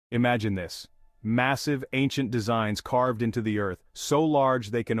Imagine this. Massive, ancient designs carved into the earth, so large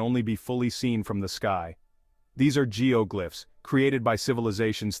they can only be fully seen from the sky. These are geoglyphs, created by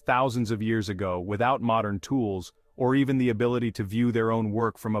civilizations thousands of years ago without modern tools, or even the ability to view their own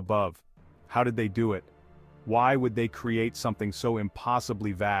work from above. How did they do it? Why would they create something so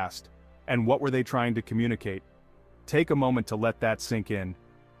impossibly vast? And what were they trying to communicate? Take a moment to let that sink in.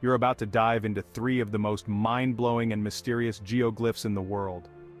 You're about to dive into 3 of the most mind-blowing and mysterious geoglyphs in the world.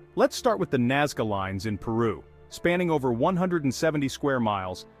 Let's start with the Nazca Lines in Peru. Spanning over 170 square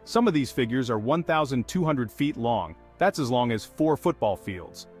miles, some of these figures are 1,200 feet long. That's as long as 4 football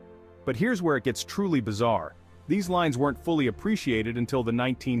fields. But here's where it gets truly bizarre. These lines weren't fully appreciated until the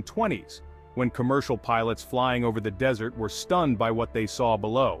 1920s, when commercial pilots flying over the desert were stunned by what they saw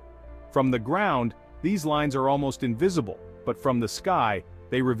below. From the ground, these lines are almost invisible, but from the sky,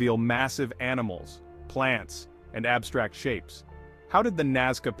 they reveal massive animals, plants, and abstract shapes. How did the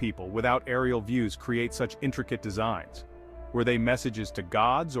Nazca people without aerial views create such intricate designs? Were they messages to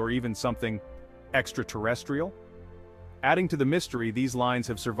gods or even something extraterrestrial? Adding to the mystery, these lines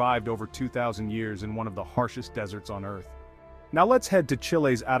have survived over 2,000 years in one of the harshest deserts on Earth. Now let's head to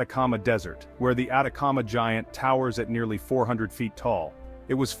Chile's Atacama Desert, where the Atacama Giant towers at nearly 400 feet tall.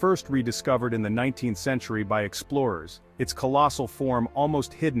 It was first rediscovered in the 19th century by explorers, its colossal form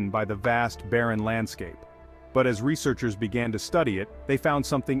almost hidden by the vast barren landscape. But as researchers began to study it, they found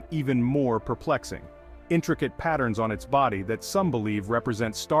something even more perplexing. Intricate patterns on its body that some believe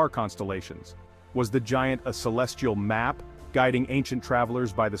represent star constellations. Was the giant a celestial map, guiding ancient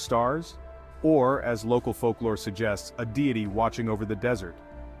travelers by the stars? Or, as local folklore suggests, a deity watching over the desert?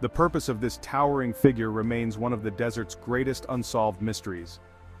 The purpose of this towering figure remains one of the desert's greatest unsolved mysteries.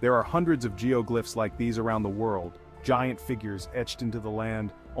 There are hundreds of geoglyphs like these around the world, giant figures etched into the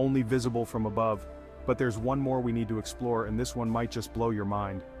land, only visible from above. But there's one more we need to explore, and this one might just blow your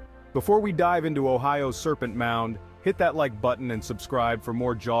mind. Before we dive into Ohio's Serpent Mound, hit that like button and subscribe for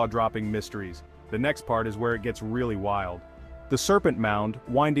more jaw-dropping mysteries. The next part is where it gets really wild. The Serpent Mound,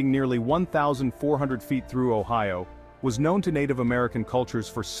 winding nearly 1,400 feet through Ohio, was known to Native American cultures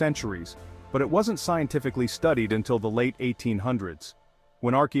for centuries, but it wasn't scientifically studied until the late 1800s.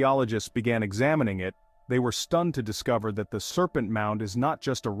 When archaeologists began examining it, they were stunned to discover that the Serpent Mound is not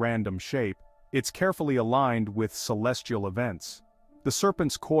just a random shape. It's carefully aligned with celestial events. The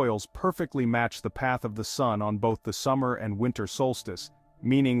serpent's coils perfectly match the path of the sun on both the summer and winter solstice,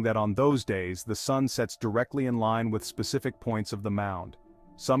 meaning that on those days the sun sets directly in line with specific points of the mound.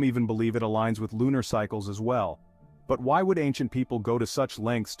 Some even believe it aligns with lunar cycles as well. But why would ancient people go to such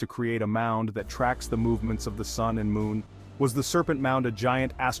lengths to create a mound that tracks the movements of the sun and moon? Was the Serpent Mound a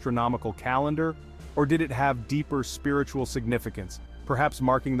giant astronomical calendar? Or did it have deeper spiritual significance, perhaps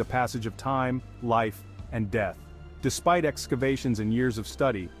marking the passage of time, life, and death? Despite excavations and years of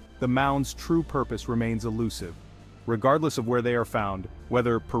study, the mound's true purpose remains elusive. Regardless of where they are found,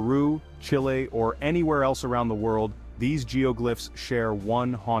 whether Peru, Chile, or anywhere else around the world, these geoglyphs share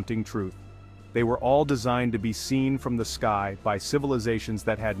one haunting truth. They were all designed to be seen from the sky by civilizations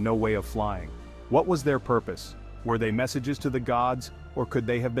that had no way of flying. What was their purpose? Were they messages to the gods, or could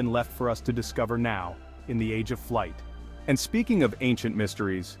they have been left for us to discover now, in the age of flight? And speaking of ancient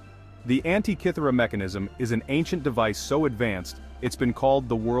mysteries, the Antikythera mechanism is an ancient device so advanced, it's been called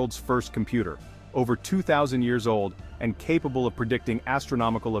the world's first computer, over 2,000 years old and capable of predicting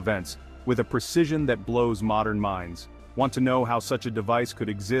astronomical events with a precision that blows modern minds. Want to know how such a device could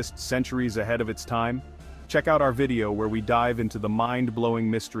exist centuries ahead of its time? Check out our video where we dive into the mind-blowing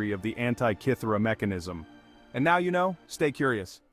mystery of the Antikythera mechanism. And now you know, stay curious.